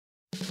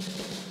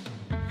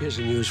Here's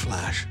a news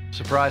flash.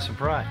 Surprise,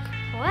 surprise.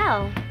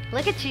 Well,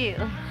 look at you.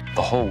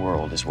 The whole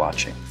world is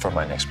watching for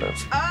my next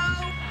move.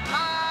 Oh,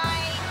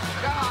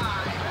 my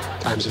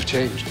God. Times have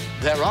changed.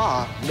 There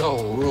are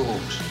no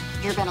rules.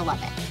 You're gonna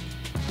love it.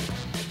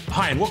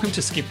 Hi, and welcome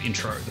to Skip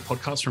Intro, the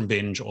podcast from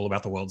Binge, all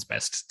about the world's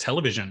best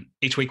television.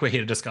 Each week, we're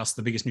here to discuss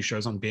the biggest new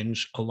shows on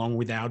Binge, along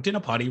with our dinner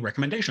party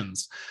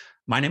recommendations.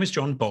 My name is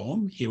John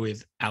Baum, here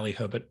with Ali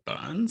Herbert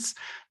Burns,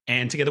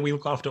 and together we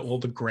look after all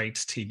the great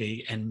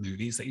TV and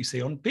movies that you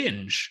see on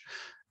Binge.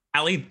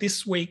 Ali,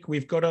 this week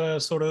we've got a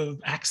sort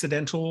of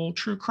accidental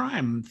true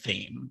crime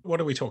theme.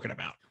 What are we talking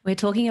about? We're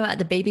talking about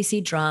the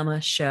BBC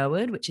drama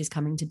Sherwood, which is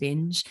coming to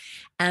Binge.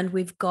 And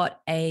we've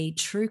got a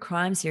true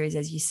crime series,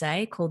 as you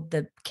say, called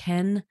the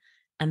Ken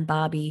and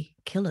Barbie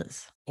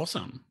Killers.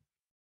 Awesome.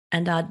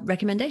 And our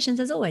recommendations,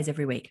 as always,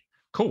 every week.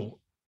 Cool.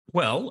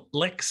 Well,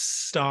 let's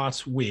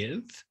start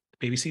with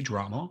the BBC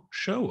drama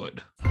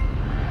Sherwood.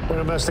 We're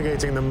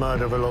investigating the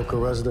murder of a local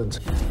resident.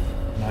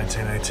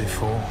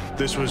 1984.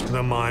 This was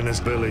the miners'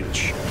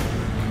 village.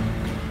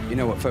 You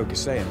know what folk are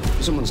saying?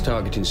 Someone's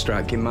targeting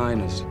striking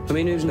miners. I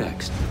mean, who's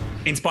next?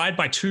 Inspired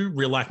by two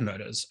real-life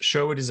murders,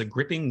 Sherwood is a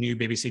gripping new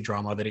BBC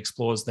drama that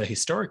explores the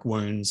historic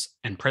wounds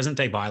and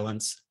present-day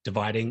violence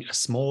dividing a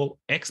small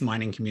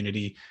ex-mining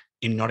community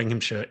in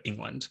Nottinghamshire,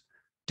 England.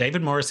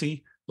 David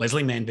Morrissey,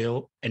 Leslie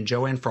Manville, and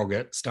Joanne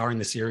Froggatt star in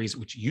the series,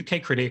 which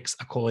UK critics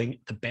are calling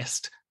the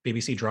best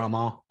BBC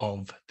drama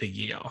of the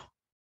year.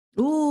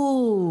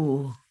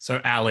 Ooh. So,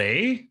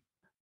 Ali.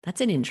 That's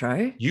an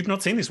intro. You've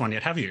not seen this one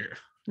yet, have you?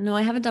 No,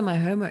 I haven't done my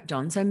homework,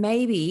 John. So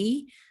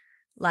maybe,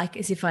 like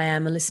as if I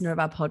am a listener of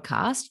our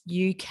podcast,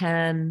 you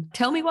can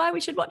tell me why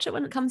we should watch it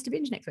when it comes to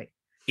Binge next week.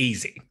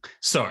 Easy.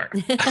 So,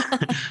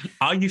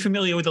 are you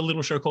familiar with a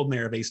little show called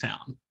Mayor of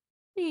Easttown?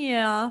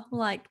 Yeah,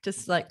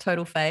 just like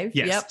total fave.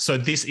 Yes. Yep. So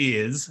this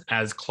is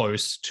as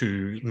close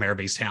to Mayor of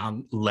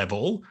Easttown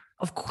level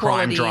of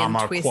crime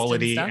drama,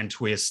 quality and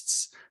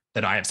twists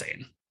that I have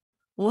seen.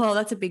 Well,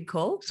 that's a big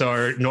call.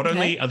 So not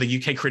only are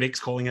the UK critics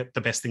calling it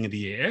the best thing of the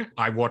year,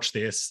 I watched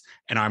this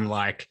and I'm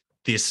like,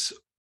 this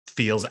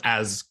feels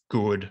as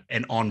good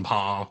and on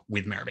par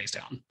with Mayor of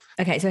Easttown.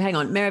 Okay, so hang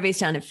on. Mayor of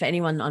Easttown, for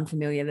anyone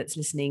unfamiliar that's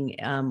listening,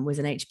 was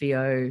an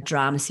HBO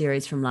drama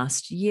series from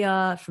last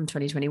year, from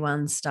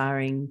 2021,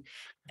 starring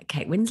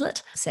Kate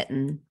Winslet, set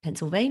in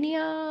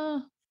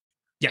Pennsylvania.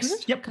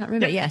 Yes. Yep. Can't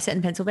remember. Yep. Yeah, set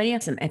in Pennsylvania.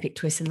 Some epic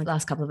twists in the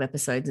last couple of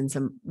episodes and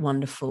some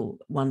wonderful,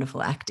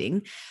 wonderful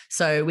acting.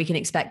 So we can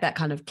expect that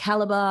kind of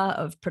caliber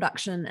of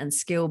production and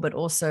skill, but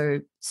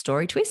also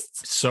story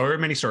twists. So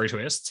many story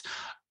twists.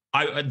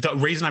 The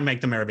reason I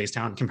make the Mayor of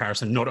Easttown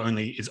comparison not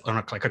only is on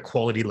a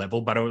quality level,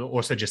 but I would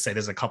also just say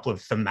there's a couple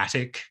of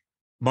thematic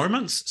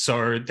moments.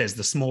 So there's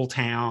the small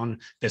town,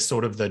 there's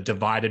sort of the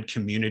divided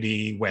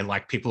community where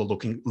like people are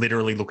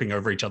literally looking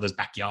over each other's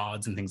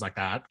backyards and things like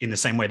that, in the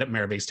same way that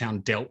Mayor of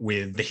Easttown dealt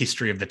with the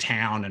history of the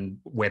town and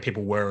where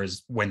people were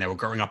as when they were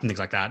growing up and things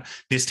like that.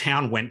 This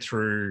town went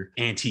through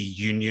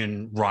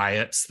anti-union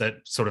riots that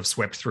sort of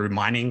swept through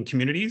mining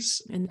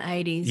communities. In the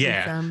 80s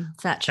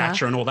with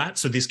Thatcher and all that.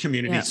 So this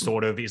community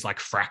sort of is like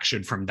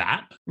fractured from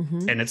that.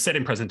 Mm-hmm. And it's set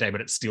in present day, but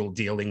it's still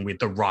dealing with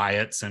the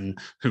riots and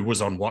who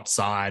was on what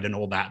side and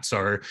all that.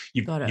 So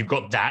you've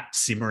got that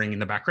simmering in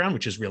the background,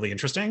 which is really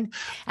interesting.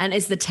 And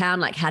is the town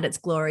like had its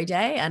glory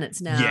day and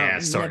it's now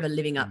never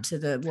living up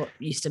to what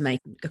used to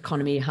make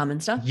economy hum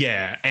and stuff?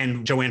 Yeah.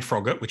 And Joanne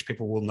Froggatt, which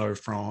people will know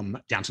from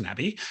Downton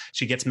Abbey,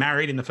 she gets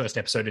married in the first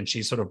episode and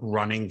she's sort of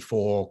running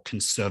for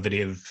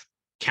Conservative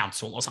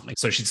council or something.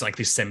 So she's like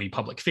this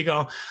semi-public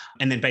figure.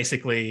 And then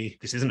basically,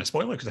 this isn't a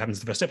spoiler because it happens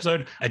in the first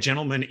episode, a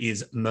gentleman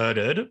is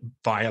murdered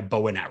via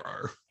bow and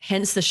arrow.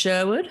 Hence the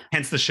Sherwood.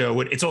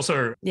 It's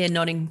also... Yeah,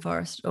 Nottingham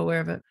Forest or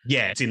wherever.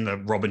 Yeah, it's in the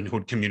Robin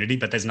Hood community,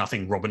 but there's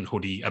nothing Robin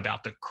Hoody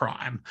about the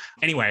crime.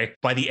 Anyway,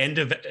 by the end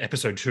of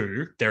episode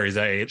 2, there is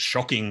a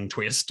shocking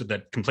twist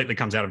that completely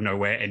comes out of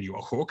nowhere and you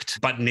are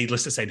hooked. But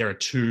needless to say, there are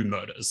 2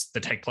 murders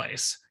that take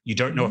place. You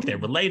don't know if they're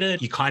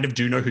related. You kind of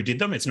do know who did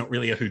them. It's not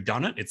really a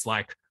whodunit. It's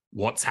like,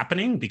 what's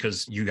happening,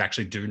 because you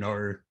actually do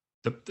know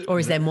or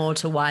is there more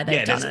to why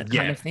they've done it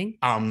kind of thing?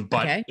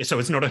 So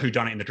it's not a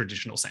whodunit in the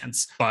traditional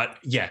sense, but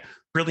yeah,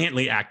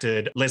 brilliantly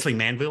acted. Leslie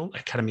Manville,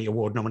 Academy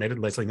Award nominated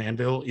Leslie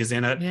Manville, is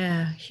in it.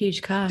 Yeah,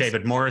 huge cast.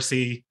 David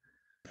Morrissey,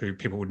 who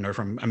people would know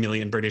from a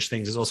million British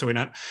things, is also in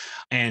it.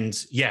 And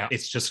yeah,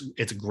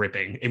 it's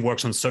gripping. It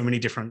works on so many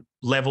different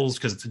levels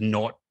because it's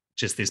not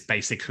just this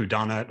basic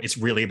whodunit. It's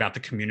really about the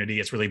community.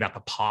 It's really about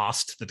the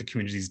past that the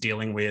community is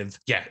dealing with.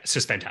 Yeah, it's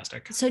just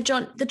fantastic. So,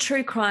 John, the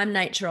true crime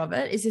nature of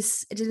it,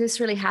 did this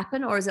really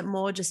happen, or is it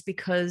more just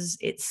because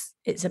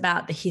it's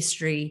about the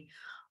history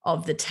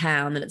of the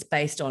town that it's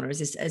based on, or is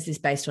this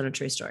based on a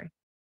true story?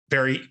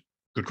 Very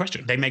good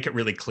question. They make it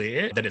really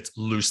clear that it's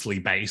loosely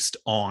based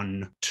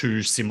on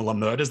 2 similar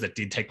murders that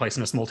did take place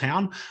in a small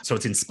town. So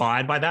it's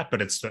inspired by that, but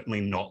it's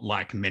certainly not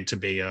like meant to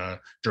be a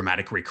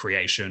dramatic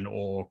recreation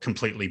or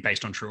completely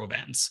based on true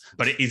events.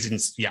 But it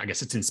is, I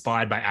guess it's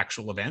inspired by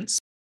actual events.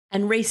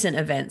 And recent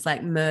events,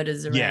 like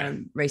murders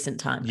around recent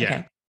times. Yeah.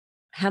 Okay.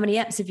 How many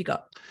apps have you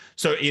got?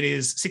 So it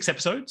is 6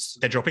 episodes.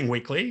 They're dropping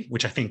weekly,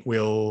 which I think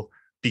will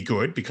be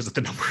good because of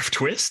the number of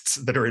twists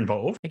that are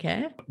involved.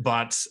 Okay.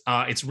 But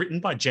it's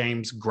written by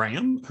James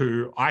Graham,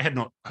 who I had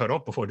not heard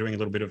of before doing a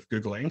little bit of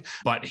Googling,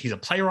 but he's a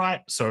playwright,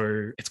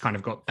 so it's kind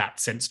of got that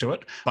sense to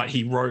it. But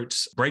he wrote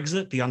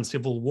Brexit, The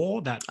Uncivil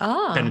War, that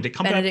Benedict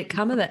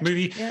Cumberbatch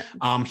movie.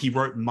 Yeah. He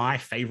wrote my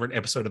favorite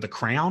episode of The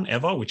Crown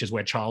ever, which is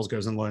where Charles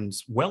goes and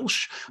learns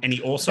Welsh. And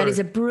he also... That is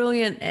a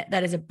brilliant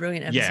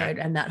episode.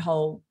 Yeah. And that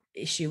whole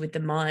issue with the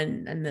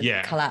mine and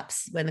the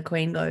collapse when the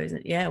Queen goes.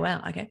 Yeah,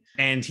 wow, okay.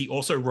 And he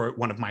also wrote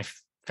one of my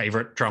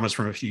favorite dramas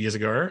from a few years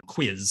ago,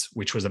 Quiz,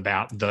 which was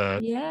about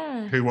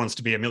the Who Wants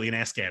to Be a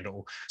Millionaire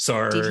scandal.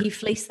 So did he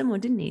fleece them or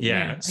didn't he?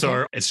 Yeah.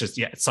 So it's just,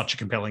 it's such a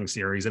compelling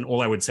series. And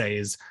all I would say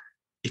is,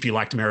 if you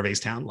liked Mare of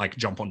Easttown, like,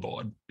 jump on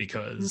board,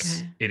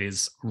 because it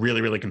is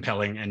really, really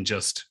compelling and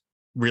just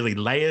really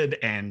layered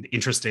and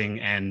interesting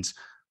and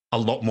a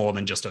lot more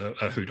than just a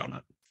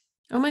whodunit.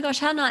 Oh my gosh,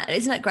 how nice.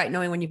 Isn't it great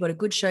knowing when you've got a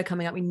good show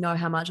coming up, we know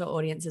how much our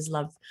audiences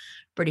love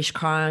British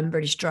crime,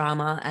 British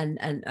drama, and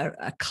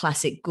a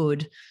classic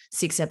good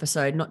 6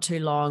 episode, not too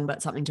long,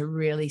 but something to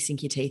really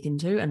sink your teeth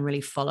into and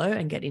really follow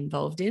and get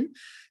involved in.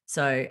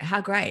 So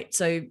how great.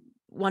 So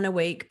 1 a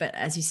week, but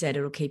as you said,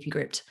 it'll keep you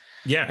gripped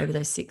over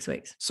those 6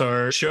 weeks.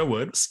 So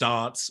Sherwood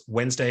starts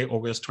Wednesday,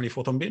 August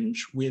 24th on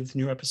Binge with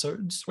new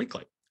episodes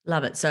weekly.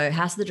 Love it. So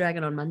House of the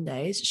Dragon on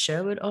Mondays,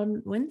 Sherwood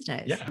on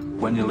Wednesdays. Yeah.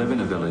 When you live in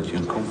a village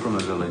and come from a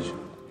village,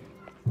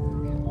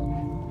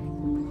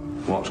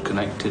 what's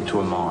connected to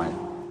a mine?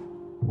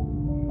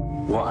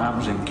 What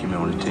happens in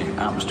community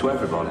happens to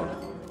everybody.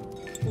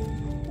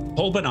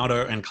 Paul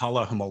Bernardo and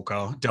Carla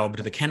Homolka,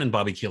 dubbed the Ken and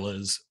Barbie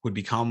killers, would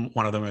become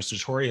one of the most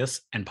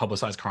notorious and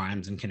publicized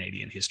crimes in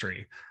Canadian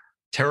history.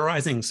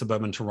 Terrorizing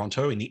suburban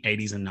Toronto in the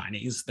 80s and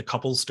 90s, the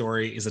couple's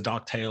story is a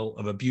dark tale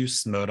of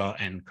abuse, murder,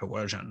 and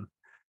coercion.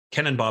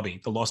 Ken and Barbie,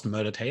 The Lost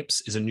Murder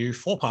Tapes, is a new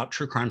 4-part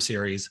true crime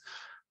series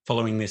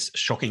following this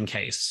shocking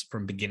case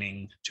from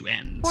beginning to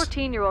end.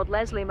 14-year-old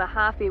Leslie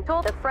Mahaffey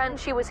told a friend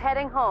she was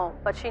heading home,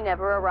 but she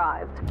never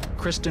arrived.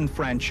 Kristen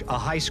French, a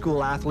high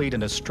school athlete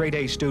and a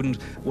straight-A student,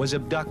 was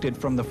abducted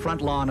from the front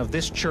lawn of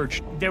this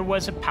church. There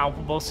was a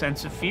palpable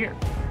sense of fear.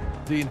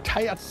 The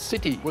entire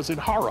city was in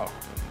horror.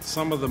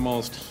 Some of the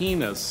most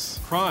heinous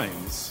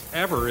crimes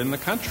ever in the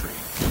country.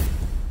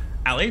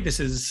 Ali, this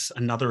is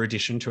another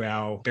addition to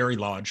our very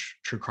large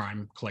true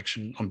crime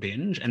collection on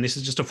Binge. And this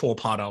is just a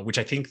 4-parter, which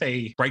I think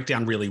they break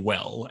down really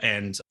well.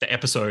 And the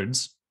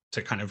episodes,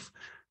 to kind of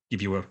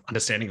give you an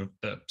understanding of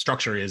the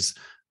structure, is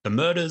the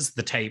murders,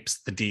 the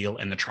tapes, the deal,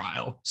 and the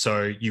trial.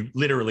 So you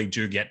literally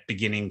do get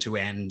beginning to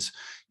end.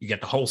 You get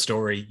the whole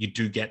story. You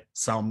do get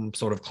some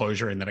sort of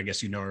closure in that I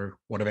guess you know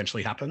what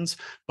eventually happens.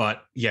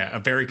 But yeah, a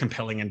very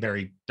compelling and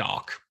very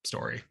dark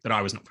story that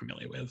I was not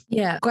familiar with.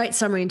 Yeah, great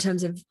summary in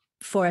terms of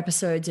 4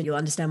 episodes and you'll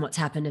understand what's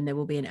happened and there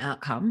will be an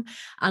outcome.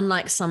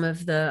 Unlike some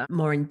of the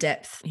more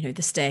in-depth,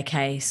 the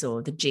staircase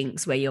or the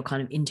Jinx, where you're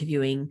kind of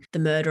interviewing the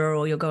murderer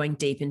or you're going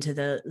deep into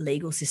the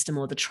legal system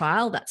or the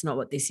trial, that's not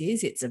what this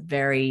is. It's a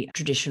very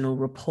traditional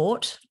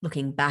report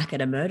looking back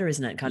at a murder,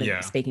 isn't it? Kind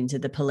of speaking to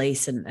the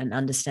police and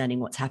understanding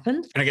what's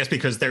happened. And I guess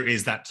because there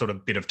is that sort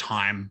of bit of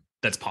time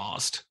that's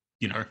passed,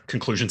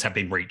 conclusions have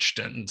been reached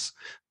and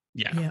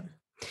yeah.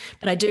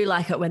 But I do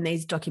like it when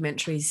these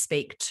documentaries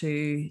speak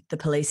to the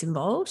police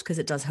involved, because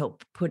it does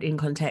help put in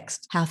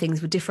context how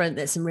things were different.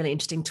 There's some really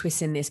interesting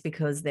twists in this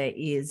because there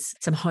is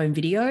some home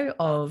video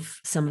of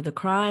some of the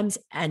crimes,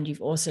 and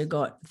you've also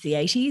got the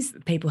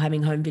 80s, people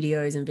having home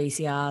videos and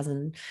VCRs,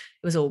 and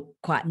it was all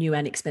quite new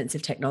and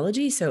expensive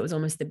technology. So it was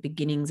almost the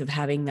beginnings of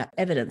having that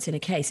evidence in a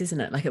case, isn't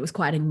it? Like, it was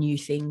quite a new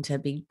thing to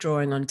be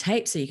drawing on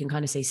tape. So you can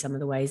kind of see some of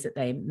the ways that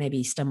they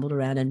maybe stumbled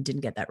around and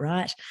didn't get that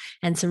right.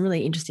 And some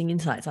really interesting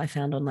insights I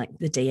found on like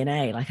the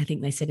DNA. Like, I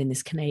think they said in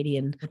this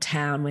Canadian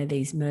town where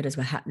these murders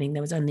were happening,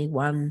 there was only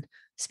one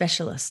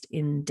specialist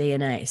in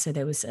DNA. So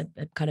there was a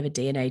kind of a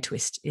DNA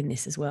twist in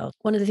this as well.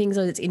 One of the things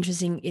that's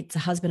interesting, it's a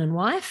husband and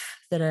wife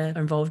that are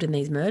involved in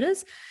these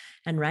murders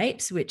and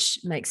rapes, which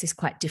makes this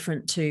quite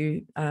different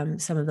to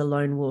some of the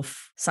lone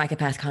wolf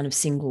psychopath kind of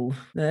single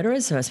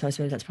murderers. So I suppose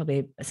that's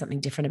probably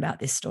something different about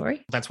this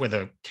story. That's where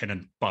the Ken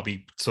and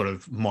Barbie sort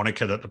of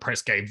moniker that the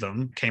press gave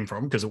them came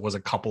from, because it was a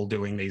couple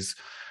doing these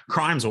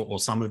crimes or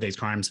some of these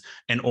crimes.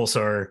 And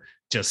also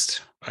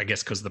just, I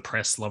guess, because the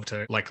press love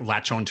to like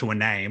latch onto a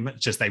name,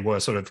 just they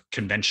were sort of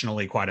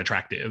conventionally quite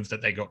attractive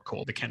that they got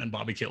called the Ken and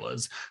Barbie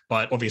killers.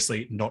 But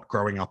obviously not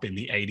growing up in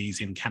the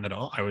 80s in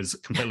Canada, I was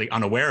completely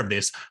unaware of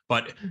this,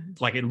 but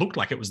like it looked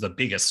like it was the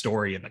biggest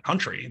story in the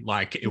country.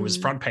 Like it was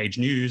front page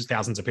news.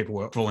 Thousands of people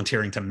were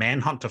volunteering to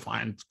manhunt to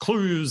find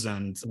clues.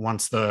 And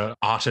once the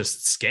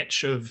artist's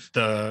sketch of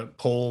the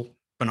Paul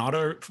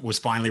Bernardo was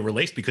finally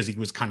released because he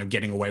was kind of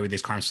getting away with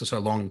these crimes for so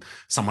long.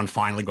 Someone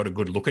finally got a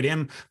good look at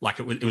him. Like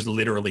it was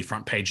literally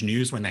front page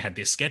news when they had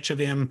this sketch of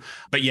him.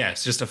 But yeah,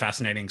 it's just a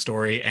fascinating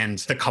story. And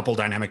the couple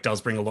dynamic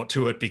does bring a lot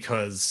to it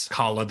because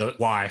Carla, the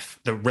wife,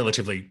 the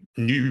relatively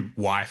new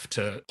wife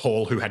to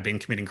Paul, who had been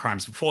committing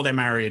crimes before their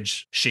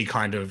marriage, she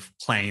kind of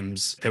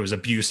claims there was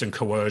abuse and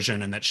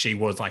coercion and that she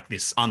was like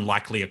this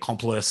unlikely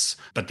accomplice.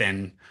 But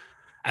then,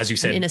 as you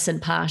said, an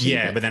innocent party.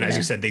 Yeah, but then as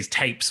you said, these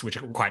tapes, which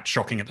are quite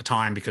shocking at the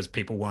time because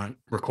people weren't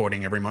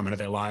recording every moment of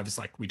their lives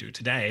like we do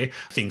today,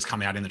 things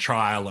come out in the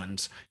trial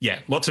and yeah,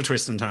 lots of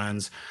twists and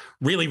turns.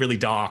 Really, really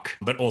dark,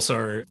 but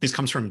also this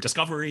comes from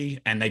Discovery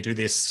and they do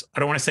this, I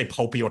don't want to say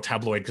pulpy or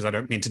tabloid because I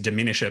don't mean to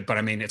diminish it, but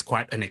I mean, it's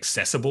quite an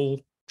accessible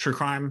true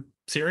crime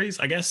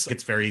series, I guess.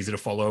 It's very easy to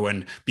follow.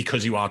 And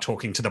because you are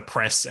talking to the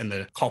press and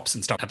the cops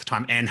and stuff at the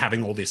time and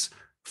having all this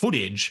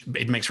footage,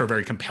 it makes for a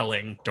very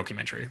compelling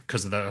documentary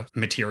because of the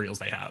materials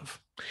they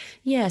have.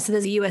 Yeah, so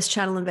there's a US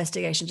channel,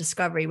 Investigation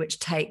Discovery, which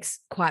takes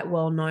quite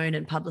well-known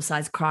and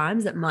publicized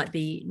crimes that might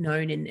be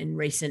known in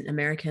recent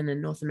American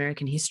and North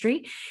American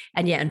history,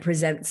 and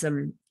presents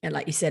them, and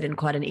like you said, in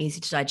quite an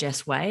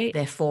easy-to-digest way.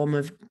 Their form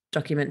of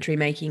documentary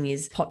making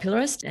is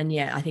popularist, and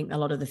yeah, I think a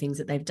lot of the things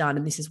that they've done,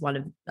 and this is one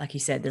of, like you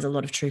said, there's a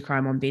lot of true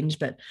crime on Binge,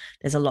 but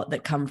there's a lot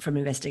that come from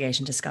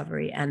Investigation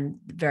Discovery, and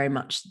very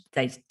much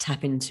they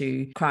tap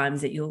into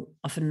crimes that you'll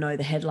often know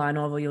the headline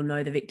of, or you'll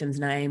know the victim's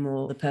name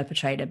or the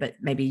perpetrator, but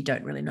maybe you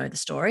don't really know the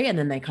story, and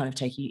then they kind of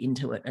take you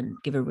into it and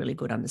give a really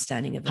good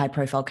understanding of high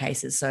profile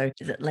cases. So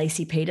is it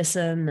Lacey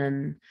Peterson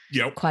and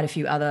quite a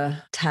few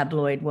other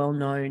tabloid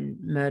well-known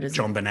murders?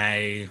 John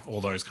Bonet,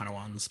 all those kind of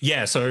ones.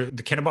 Yeah, so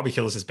the Ken and Barbie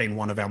Killers has been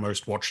one of our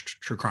most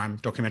watched true crime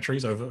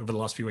documentaries over the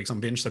last few weeks on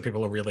Binge, so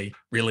people are really,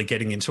 really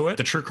getting into it.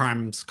 The True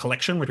Crimes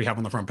collection, which we have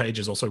on the front page,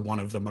 is also one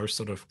of the most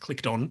sort of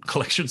clicked on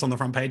collections on the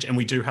front page, and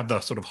we do have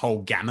the sort of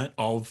whole gamut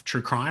of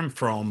true crime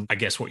from, I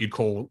guess, what you'd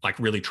call like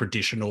really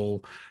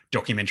traditional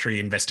documentary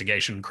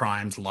investigation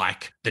crimes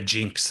like The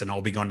Jinx and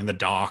I'll Be Gone in the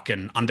Dark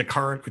and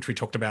Undercurrent, which we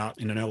talked about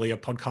in an earlier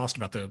podcast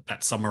about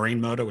that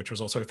submarine murder, which was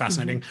also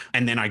fascinating. Mm-hmm.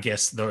 And then I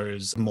guess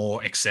those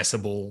more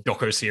accessible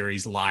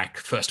doco-series like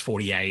First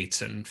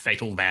 48 and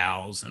Fatal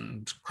Vows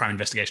and Crime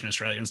Investigation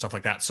Australia and stuff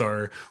like that.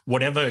 So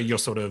whatever your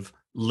sort of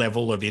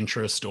level of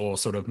interest or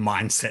sort of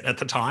mindset at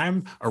the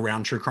time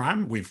around true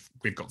crime, we've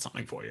got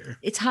something for you.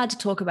 It's hard to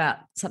talk about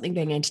something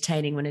being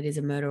entertaining when it is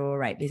a murder or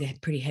rape. These are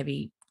pretty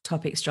heavy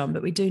topics, John,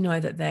 but we do know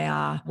that they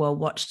are well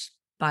watched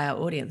by our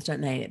audience, don't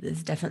they?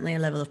 There's definitely a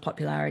level of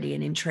popularity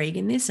and intrigue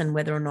in this, and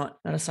whether or not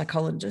a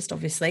psychologist,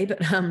 obviously, but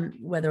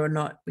whether or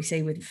not we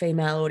see with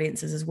female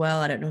audiences as well.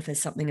 I don't know if there's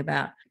something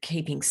about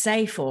keeping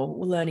safe or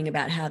learning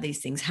about how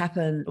these things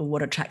happen or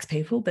what attracts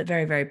people, but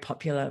very, very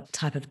popular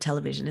type of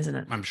television, isn't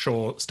it? I'm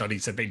sure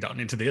studies have been done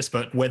into this,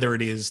 but whether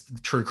it is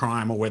true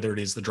crime or whether it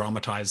is the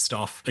dramatized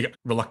stuff, I'm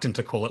reluctant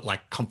to call it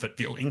like comfort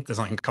viewing. There's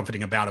nothing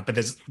comforting about it, but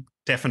there's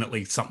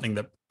definitely something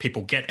that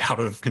people get out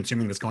of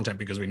consuming this content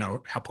because we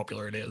know how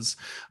popular it is.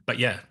 But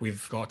yeah,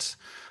 we've got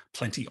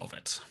plenty of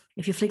it.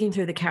 If you're flicking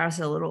through the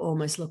carousel, it'll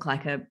almost look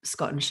like a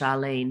Scott and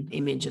Charlene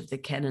image of the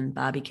Ken and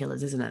Barbie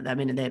Killers, isn't it? I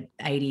mean, they're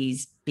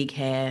 80s, big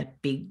hair,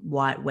 big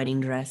white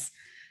wedding dress,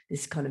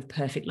 this kind of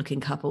perfect looking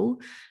couple.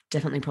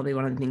 Definitely probably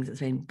one of the things that's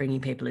been bringing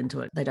people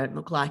into it. They don't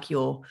look like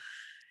your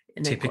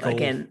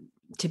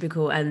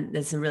typical, and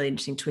there's some really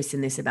interesting twists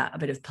in this about a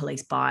bit of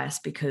police bias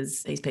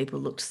because these people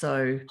looked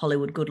so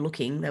Hollywood good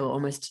looking. They were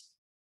almost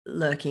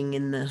lurking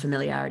in the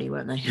familiarity,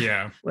 weren't they?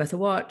 Yeah. Worth a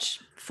watch.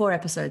 4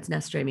 episodes now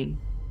streaming.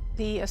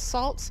 The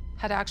assaults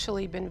had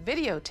actually been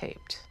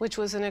videotaped, which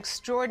was an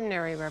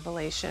extraordinary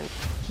revelation.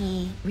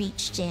 He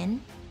reached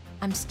in.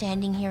 I'm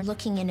standing here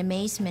looking in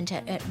amazement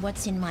at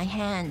what's in my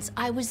hands.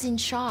 I was in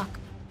shock.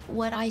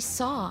 What I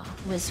saw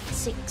was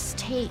 6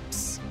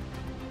 tapes.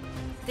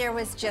 There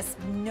was just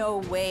no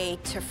way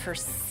to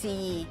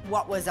foresee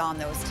what was on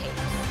those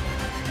tapes.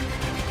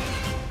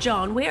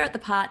 John, we're at the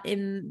part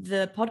in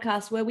the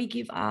podcast where we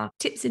give our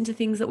tips into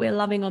things that we're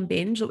loving on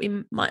Binge that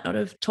we might not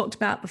have talked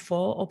about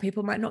before or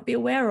people might not be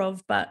aware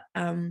of. But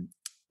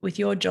with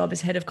your job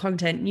as head of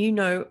content, you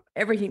know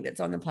everything that's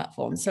on the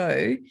platform.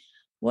 So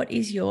what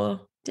is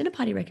your dinner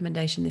party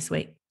recommendation this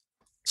week?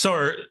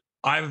 So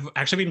I've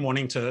actually been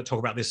wanting to talk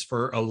about this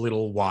for a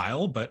little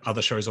while, but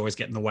other shows always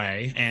get in the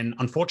way. And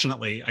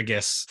unfortunately, I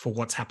guess for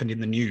what's happened in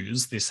the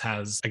news, this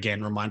has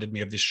again reminded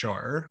me of this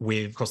show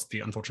with, of course, the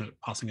unfortunate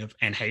passing of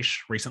Anne Heche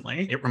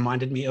recently. It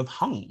reminded me of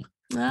Hung,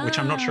 which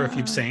I'm not sure if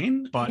you've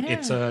seen, but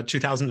it's a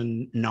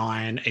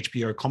 2009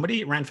 HBO comedy.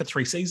 It ran for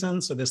 3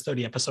 seasons, so there's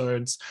 30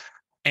 episodes.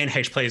 Anne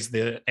Heche plays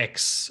the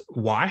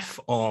ex-wife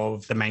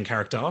of the main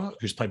character,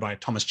 who's played by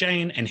Thomas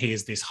Jane, and he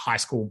is this high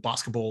school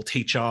basketball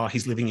teacher.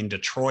 He's living in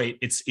Detroit.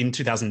 It's in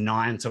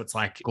 2009, so it's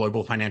like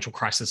global financial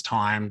crisis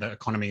time. The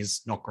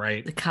economy's not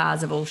great. The cars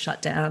have all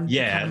shut down.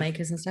 Yeah. Car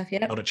makers and stuff,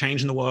 yeah. A lot of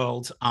change in the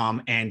world.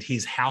 And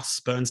his house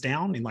burns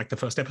down in like the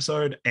first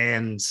episode.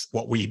 And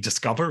what we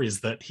discover is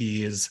that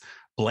he is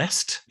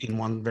blessed in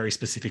one very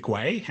specific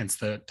way, hence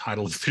the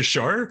title of the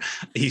show.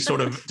 He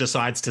sort of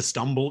decides to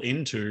stumble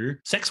into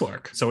sex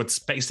work. So it's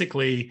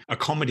basically a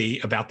comedy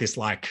about this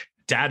like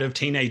dad of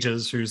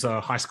teenagers who's a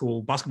high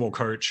school basketball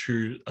coach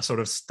who sort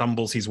of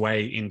stumbles his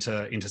way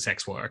into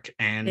sex work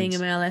and being a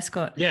male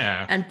escort.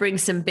 Yeah. And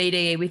brings some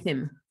BDE with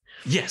him.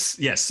 Yes,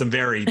 some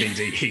very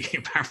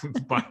BDE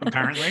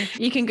apparently.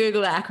 You can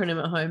Google the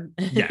acronym at home.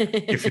 Yeah,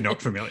 if you're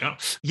not familiar.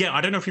 Yeah,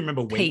 I don't know if you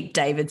remember Pete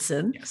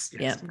Davidson. Yes.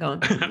 Yeah, go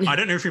on. I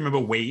don't know if you remember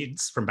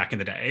Weeds from back in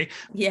the day.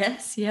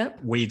 Yes, yep.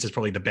 Weeds is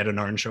probably the better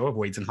known show of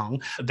Weeds and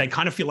Hung. They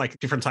kind of feel like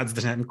different sides of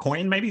the same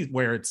coin, maybe,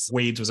 where it's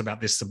Weeds was about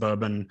this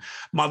suburban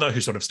mother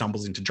who sort of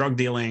stumbles into drug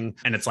dealing,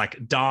 and it's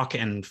like dark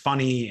and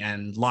funny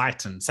and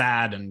light and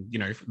sad and, you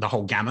know, the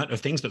whole gamut of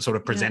things, but sort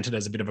of presented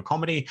as a bit of a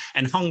comedy.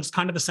 And Hung's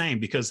kind of the same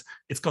because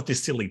it's got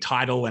this silly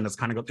title and it's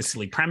kind of got this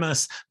silly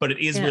premise, but it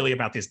is really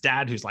about this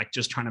dad who's like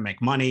just trying to make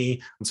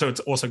money. So it's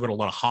also got a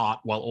lot of heart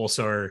while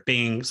also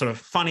being sort of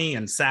funny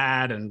and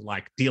sad and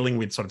like dealing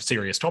with sort of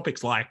serious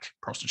topics like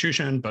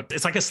prostitution. But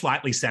it's like a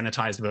slightly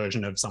sanitized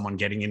version of someone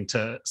getting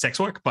into sex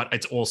work. But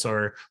it's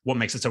also what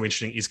makes it so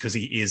interesting is because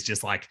he is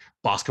just like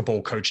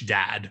basketball coach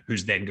dad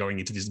who's then going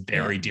into this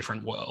very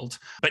different world.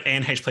 But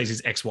Anne H plays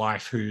his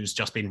ex-wife who's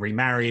just been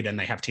remarried and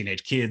they have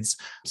teenage kids.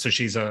 So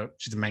she's a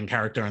main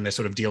character and they're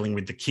sort of dealing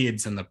with the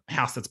kids and the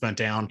house that's burnt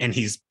down. And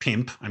his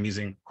pimp, I'm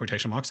using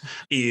quotation marks,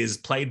 is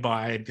played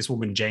by this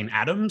woman, Jane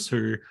Addams,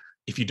 who,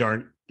 if you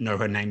don't know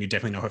her name, you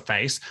definitely know her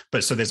face.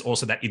 But so there's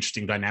also that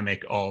interesting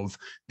dynamic of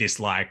this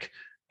like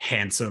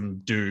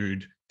handsome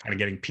dude kind of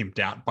getting pimped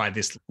out by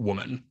this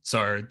woman.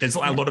 So there's a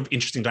lot of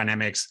interesting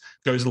dynamics,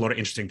 goes a lot of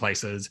interesting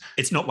places.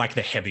 It's not like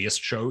the heaviest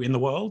show in the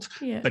world,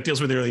 but deals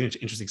with really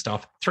interesting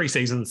stuff. 3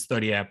 seasons,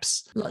 30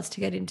 eps. Lots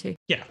to get into.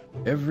 Yeah.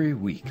 Every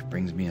week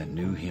brings me a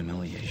new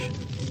humiliation.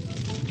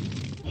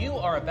 You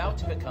are about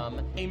to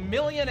become a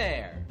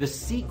millionaire. The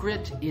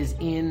secret is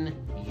in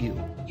you.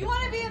 You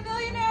want to be a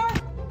millionaire?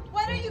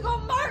 Why don't you go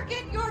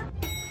market your...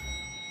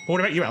 What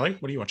about you, Ali?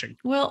 What are you watching?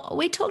 Well,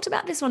 we talked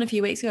about this one a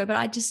few weeks ago,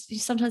 but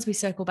sometimes we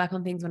circle back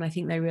on things when I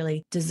think they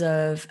really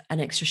deserve an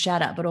extra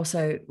shout out, but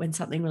also when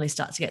something really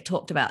starts to get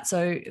talked about.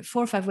 So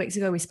 4 or 5 weeks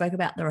ago, we spoke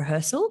about The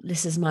Rehearsal.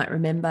 Listeners might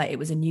remember it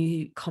was a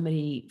new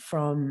comedy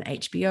from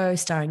HBO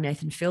starring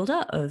Nathan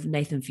Fielder of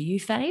Nathan For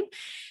You fame.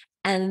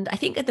 And I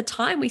think at the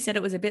time we said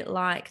it was a bit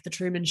like The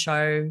Truman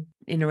Show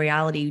in a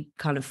reality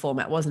kind of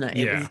format, wasn't it?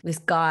 It was this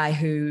guy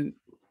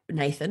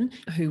Nathan,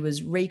 who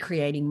was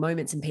recreating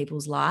moments in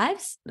people's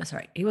lives. No,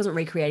 sorry, he wasn't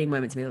recreating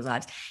moments in people's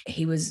lives.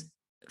 He was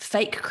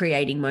fake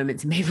creating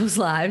moments in people's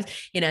lives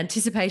in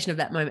anticipation of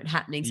that moment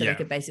happening so they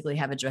could basically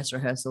have a dress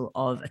rehearsal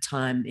of a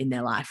time in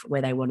their life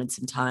where they wanted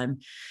some time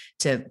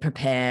to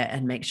prepare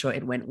and make sure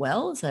it went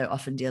well. So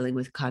often dealing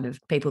with kind of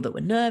people that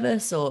were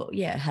nervous or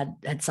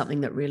had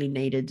something that really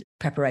needed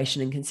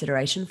preparation and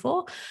consideration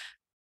for.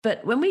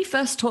 But when we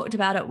first talked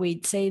about it,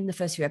 we'd seen the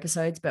first few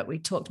episodes, but we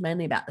talked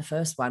mainly about the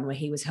first one where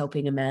he was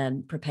helping a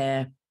man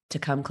prepare to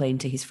come clean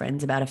to his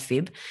friends about a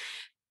fib.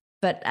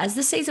 But as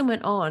the season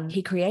went on,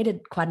 he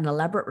created quite an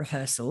elaborate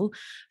rehearsal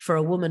for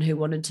a woman who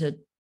wanted to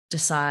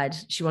decide,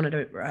 she wanted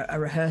a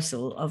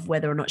rehearsal of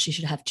whether or not she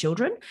should have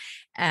children.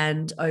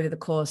 And over the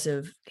course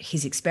of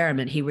his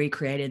experiment, he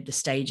recreated the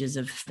stages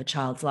of the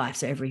child's life.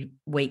 So every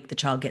week the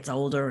child gets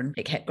older and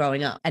it kept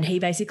growing up. And he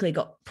basically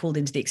got pulled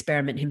into the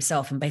experiment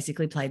himself and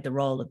basically played the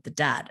role of the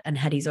dad and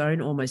had his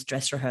own almost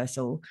dress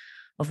rehearsal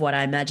of what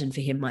I imagine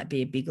for him might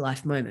be a big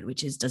life moment,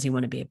 which is, does he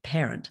want to be a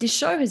parent? This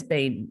show has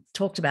been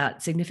talked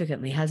about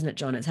significantly, hasn't it,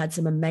 John? It's had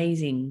some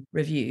amazing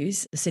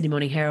reviews. The Sydney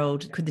Morning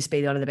Herald, could this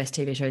be one of the best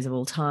TV shows of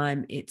all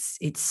time? It's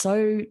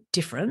so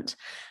different.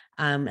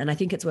 And I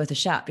think it's worth a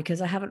shout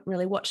because I haven't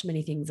really watched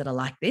many things that are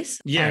like this.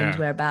 Yeah. And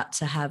we're about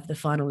to have the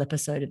final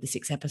episode of the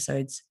 6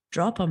 episodes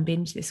drop on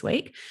binge this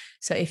week.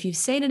 So if you've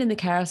seen it in the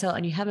carousel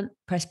and you haven't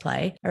pressed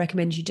play, I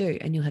recommend you do.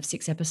 And you'll have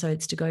 6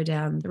 episodes to go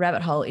down the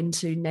rabbit hole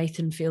into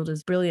Nathan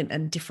Fielder's brilliant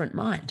and different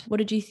mind. What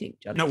did you think,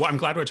 John? No, well, I'm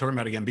glad we're talking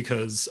about it again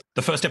because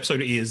the first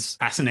episode is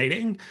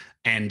fascinating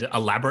and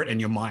elaborate and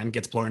your mind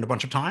gets blown a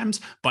bunch of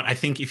times. But I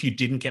think if you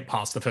didn't get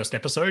past the first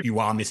episode, you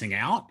are missing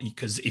out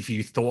because if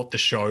you thought the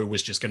show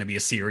was just going to be a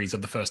series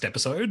of the first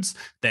episodes,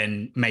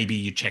 then maybe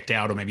you checked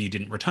out or maybe you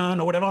didn't return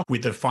or whatever.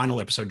 With the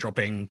final episode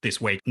dropping this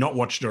week, not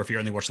watched, or if you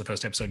only watched the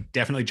first episode,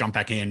 definitely jump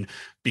back in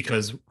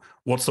because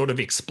what sort of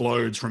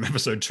explodes from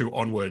episode 2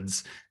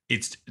 onwards,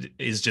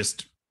 is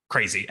just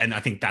crazy. And I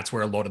think that's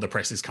where a lot of the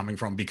press is coming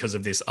from because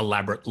of this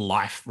elaborate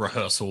life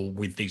rehearsal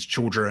with these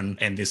children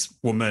and this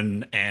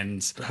woman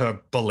and her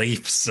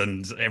beliefs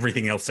and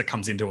everything else that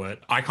comes into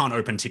it. I can't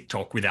open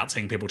TikTok without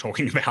seeing people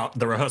talking about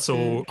the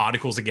rehearsal.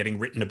 Articles are getting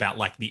written about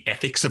like the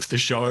ethics of the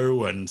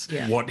show and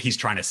what he's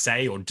trying to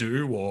say or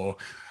do or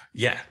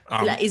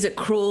is it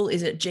cruel?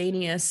 Is it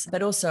genius?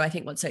 But also I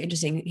think what's so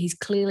interesting, he's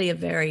clearly a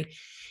very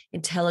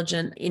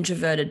intelligent,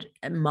 introverted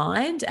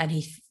mind, and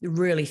he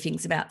really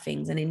thinks about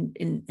things. And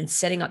in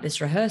setting up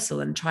this rehearsal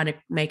and trying to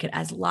make it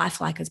as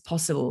lifelike as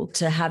possible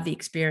to have the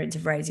experience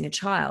of raising a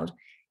child,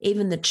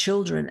 even the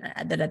children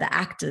that are the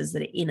actors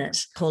that are in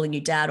it, calling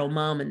you dad or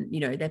mum, and, you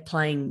know, they're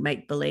playing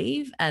make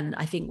believe. And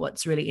I think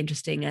what's really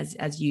interesting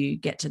as you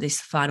get to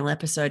this final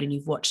episode and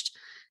you've watched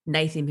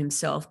Nathan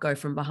himself go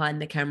from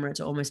behind the camera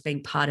to almost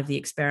being part of the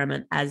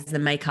experiment as the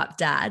makeup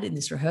dad in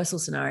this rehearsal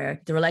scenario,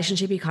 the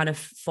relationship he kind of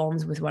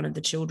forms with one of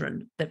the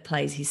children that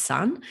plays his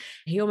son,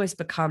 he almost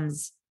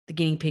becomes the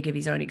guinea pig of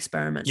his own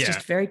experiments. Yeah.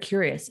 Just very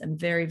curious and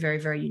very, very,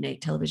 very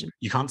unique television.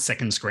 You can't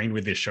second screen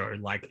with this show.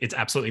 Like, it's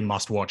absolutely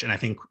must watch. And I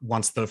think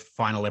once the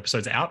final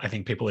episode's out, I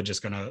think people are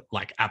just going to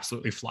like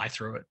absolutely fly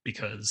through it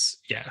because,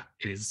 yeah,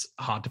 it is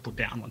hard to put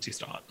down once you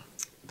start.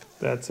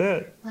 That's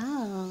it.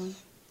 Wow.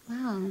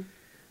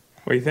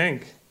 What do you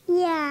think?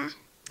 Yeah.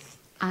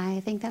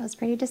 I think that was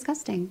pretty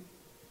disgusting.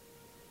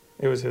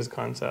 It was his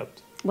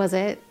concept. Was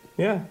it?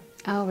 Yeah.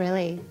 Oh,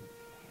 really?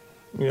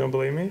 You don't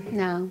believe me?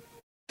 No.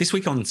 This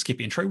week on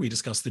Skip Intro, we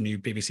discussed the new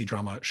BBC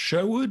drama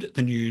Sherwood,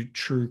 the new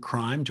true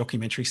crime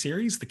documentary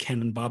series, The Ken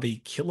and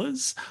Barbie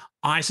Killers.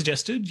 I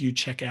suggested you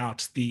check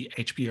out the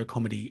HBO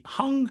comedy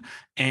Hung,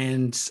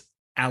 and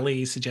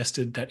Ali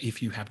suggested that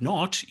if you have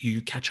not,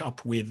 you catch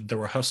up with The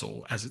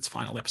Rehearsal as its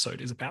final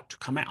episode is about to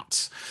come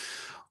out.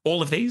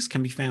 All of these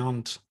can be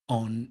found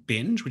on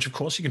Binge, which of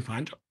course you can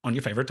find on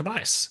your favorite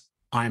device.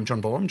 I am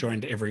John Boreham,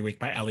 joined every week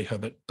by Ali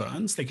Herbert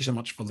Burns. Thank you so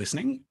much for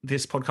listening.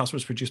 This podcast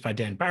was produced by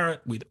Dan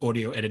Barrett with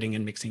audio editing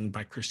and mixing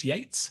by Chris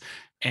Yates.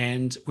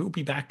 And we'll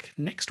be back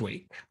next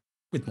week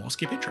with more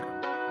Skip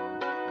Intro.